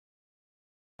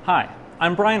Hi,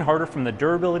 I'm Bryan Harder from the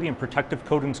Durability and Protective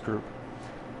Coatings Group.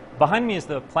 Behind me is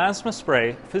the Plasma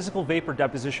Spray Physical Vapor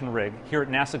Deposition rig here at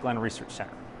NASA Glenn Research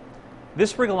Center.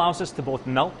 This rig allows us to both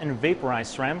melt and vaporize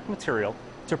ceramic material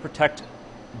to protect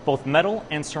both metal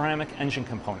and ceramic engine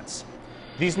components.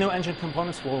 These new engine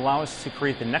components will allow us to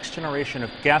create the next generation of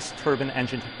gas turbine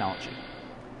engine technology.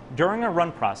 During our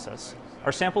run process,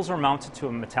 our samples are mounted to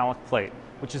a metallic plate,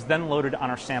 which is then loaded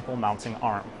on our sample mounting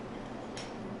arm.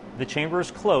 The chamber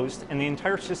is closed and the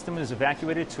entire system is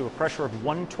evacuated to a pressure of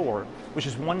 1 torr, which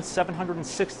is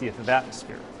 1/760th of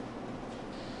atmosphere.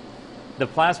 The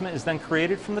plasma is then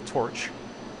created from the torch,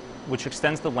 which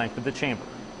extends the length of the chamber.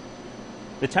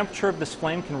 The temperature of this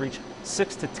flame can reach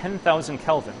 6 to 10,000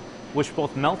 Kelvin, which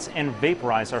both melts and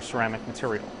vaporizes our ceramic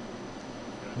material.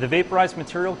 The vaporized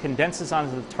material condenses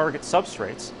onto the target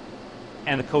substrates,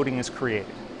 and the coating is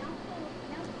created.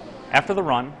 After the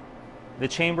run, the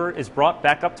chamber is brought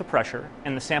back up to pressure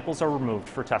and the samples are removed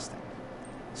for testing.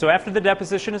 So after the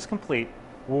deposition is complete,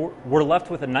 we're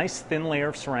left with a nice thin layer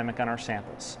of ceramic on our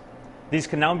samples. These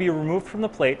can now be removed from the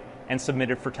plate and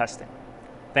submitted for testing.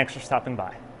 Thanks for stopping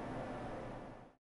by.